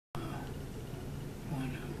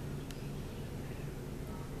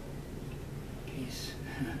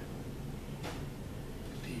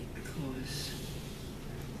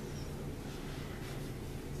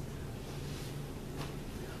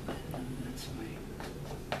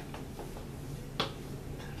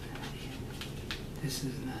this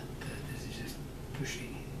is not, this is just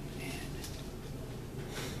pushing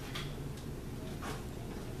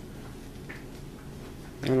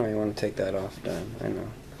and... I know you want to take that off, Dad. I know.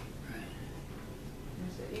 Right.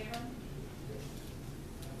 Yeah,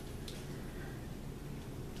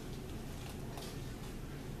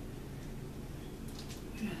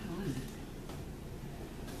 what is it?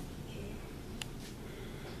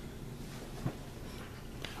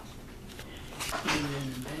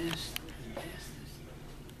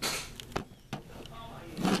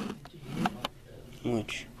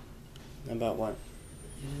 Which? About what?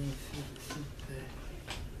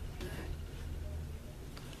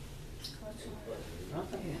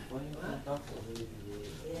 Nothing.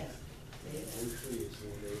 Yeah.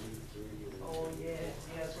 Oh yeah,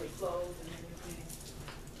 yes, we closed and everything.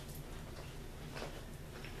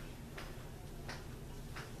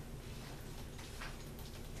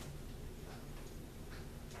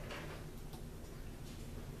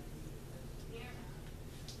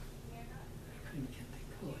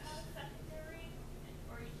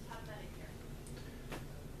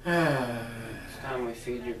 It's time we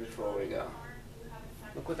feed you before we go.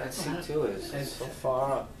 Look what that C2 is. It's so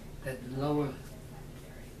far up. That lower...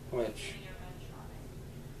 Which?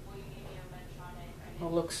 Oh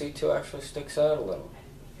look, C2 actually sticks out a little.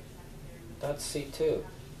 That's C2.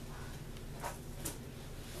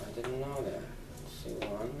 I didn't know that.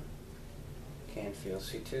 C1. Can't feel.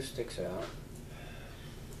 C2 sticks out.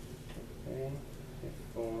 C3,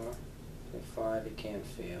 C4, C5 you can't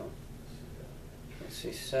feel. And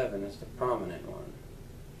C7 is the prominent one.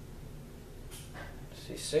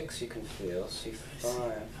 C6 you can feel.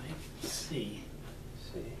 C5. C.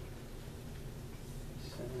 C.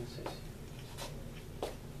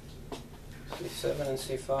 C7 and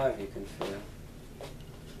C5 you can feel.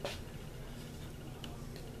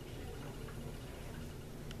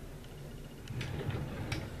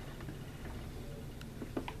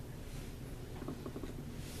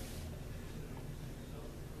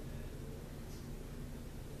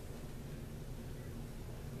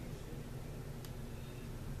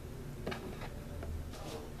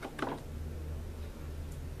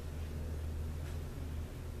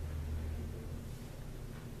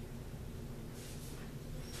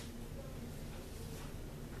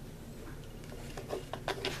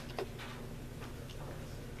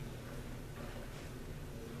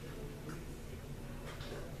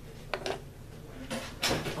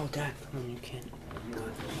 Oh, Dad, come on, you can't. You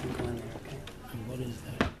go in there, okay? And what is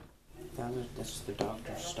that? That's the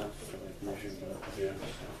doctor's stuff for like measuring blood pressure.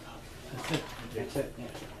 That's it. That's it, yeah.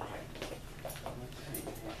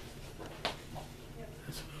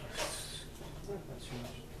 That's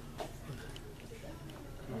yours.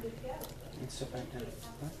 Come on. Let's sit back down.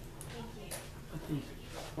 Huh? What these?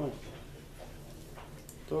 What?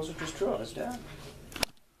 Those are just drawers, Dad.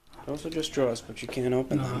 Those are just drawers, but you can't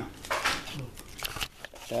open them.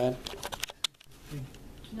 Dad?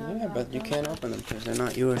 No, Yeah, no, but you don't. can't open them because they're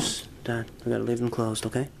not yours, Dad. We gotta leave them closed,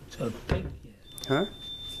 okay? So big, yes. Huh?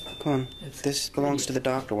 Come on. It's This belongs to the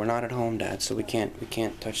doctor. We're not at home, Dad, so we can't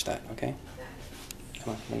touch that, okay?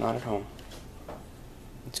 Come on, we're not at home.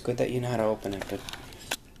 It's good that you know how to open it, but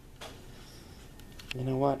you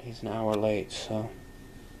know what? He's an hour late, so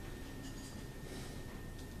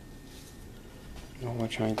all we're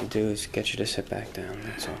trying to do is get you to sit back down,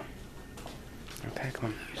 that's all. Okay, come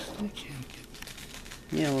on. I still can't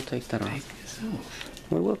Yeah, we'll take that take off. this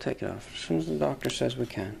off. We will take it off as soon as the doctor says we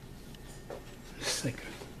can. It's thicker.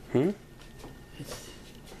 Hmm? It's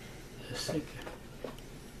thicker.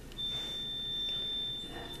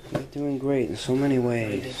 You're doing great in so many Gotta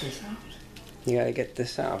ways. get this out. You gotta get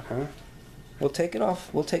this out, huh? We'll take it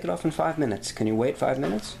off. We'll take it off in 5 minutes. Can you wait 5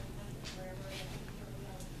 minutes?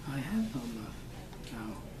 I have no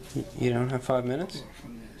now. You don't have 5 minutes? Pour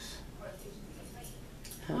from this.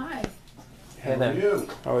 Hi. Hey How there. are you?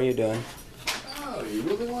 How are you doing? Oh, you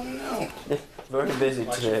really want to know? Very busy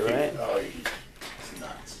today, right? Oh, it's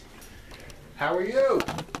nuts. How are you?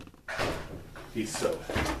 He's so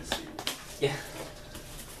happy to see you. Yeah.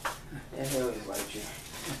 Yeah, he always liked you.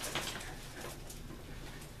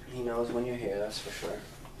 He knows when you're here, that's for sure.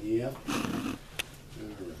 Yep. Alright,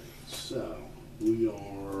 so we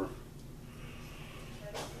are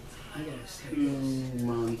I gotta see 2 this.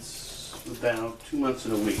 months, about 2 months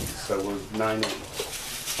and a week. So we're 9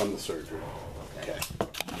 days from the surgery. Okay.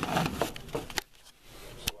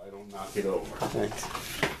 So I don't knock it over. Thanks.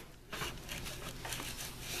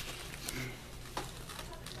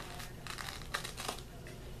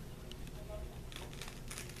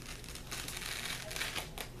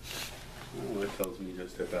 Well, that tells me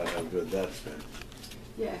just about how good that's been.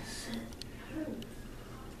 Yes.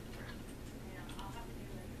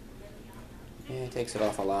 Yeah, he takes it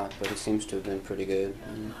off a lot, but he seems to have been pretty good.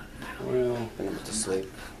 Well, Been able to sleep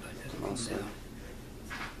mostly.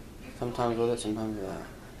 Sometimes with it, sometimes without.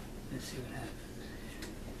 Let's see what happens.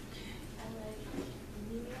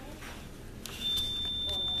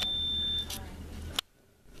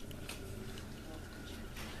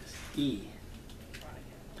 E.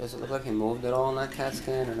 Does it look like he moved at all in that CAT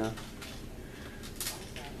scan or no?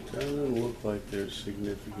 doesn't look like there's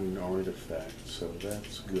significant artifacts, so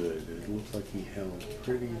that's good. It looks like he held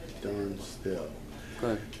pretty darn still.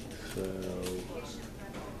 Good. So,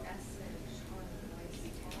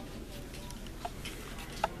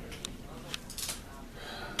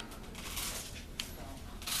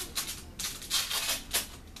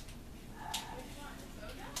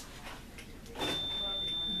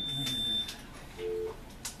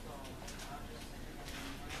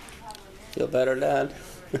 Feel better, Dad?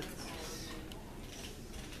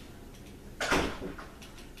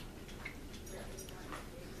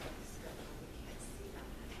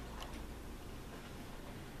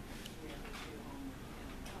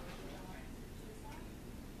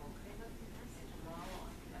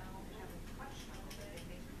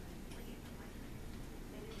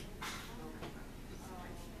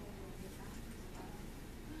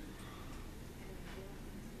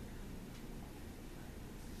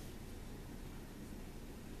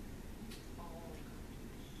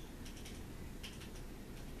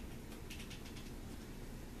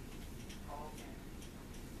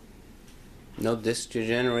 No disc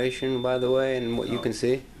degeneration, by the way, and what you can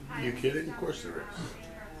see you kidding? Of course there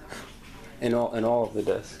is. in all of the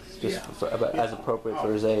discs, just Yeah. as appropriate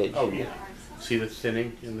for his age. Oh yeah. See the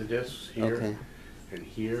thinning in the discs here Okay. and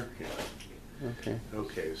here? Yeah. Okay.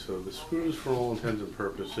 Okay, so the screws for all intents and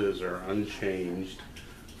purposes are unchanged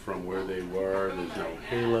from where they were. There's no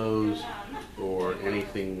halos or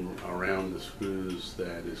anything around the screws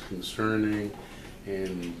that is concerning.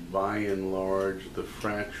 And by and large, the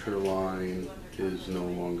fracture line is no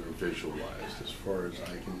longer visualized as far as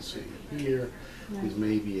I can see. Here is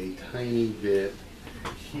maybe a tiny bit.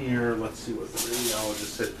 Here, let's see what the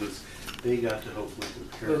radiologist said, because they got to hopefully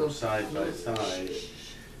compare them side by side,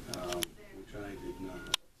 which I did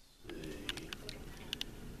not. Let's see.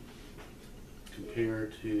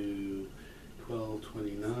 Compare to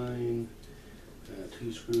 1229.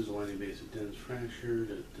 Two screws aligning base of dense fracture.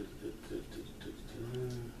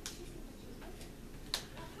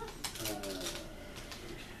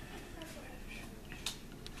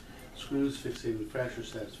 Screws fixating fracture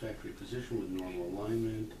satisfactory position with normal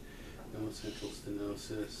alignment. No central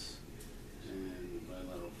stenosis and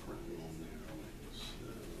bilateral femoral narrowing. So.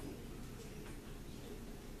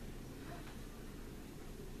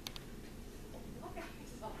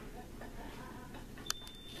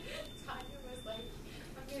 Tanya was like,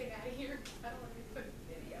 I'm getting out of here. I don't want to put a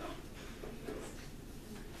video.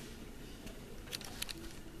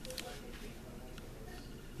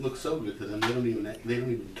 Looks so good to them. They don't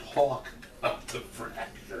even talk about the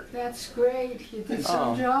fracture. That's great. You did Oh.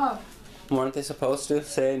 some job. Weren't they supposed to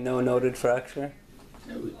say no noted fracture?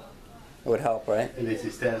 And It would help, right? it's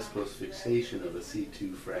a status post fixation of a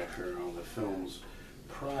C2 fracture on the films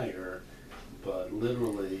prior, but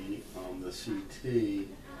literally on the CT,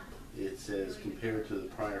 it says compared to the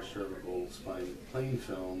prior cervical spine plane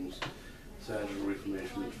films, sagittal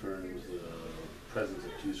reformation confirms the presence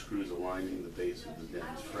of two screws aligning the base of the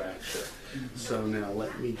dense fracture. So now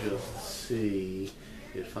let me just see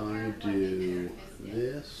if I do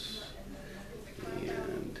this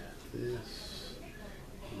and this,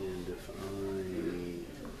 and if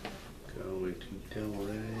I go into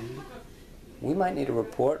Delray. We might need a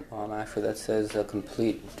report, Mom, actually, that says a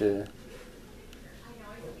complete.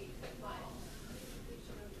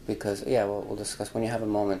 Because, yeah, we'll discuss when you have a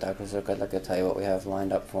moment, Dr. Zook. I'd like to tell you what we have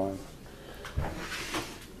lined up for him.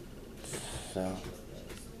 So.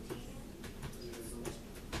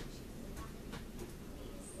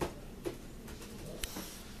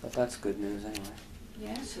 But that's good news anyway.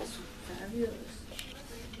 Yes, it's fabulous.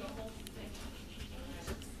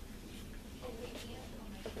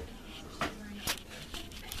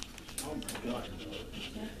 Oh my God.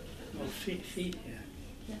 No, feet here.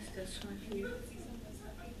 Yes, that's one here.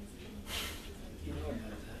 You know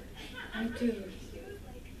about that. I do.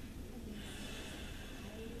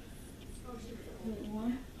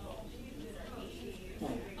 One. Oh.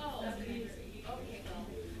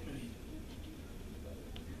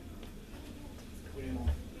 What do you want?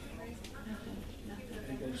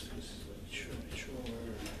 I guess this chore.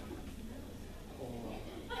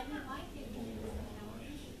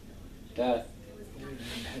 Dad.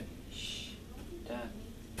 Shh. Dad.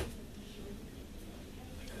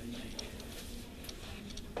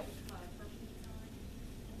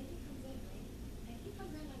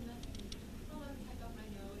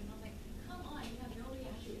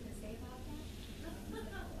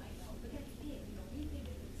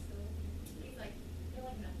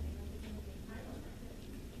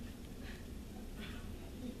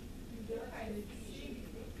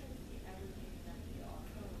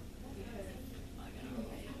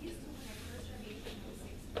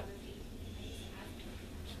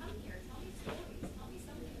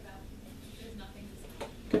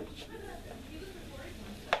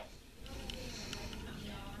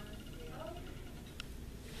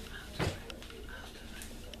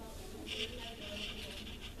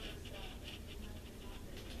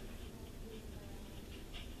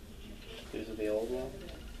 the old one?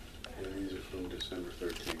 And these are from December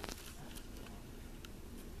 13th.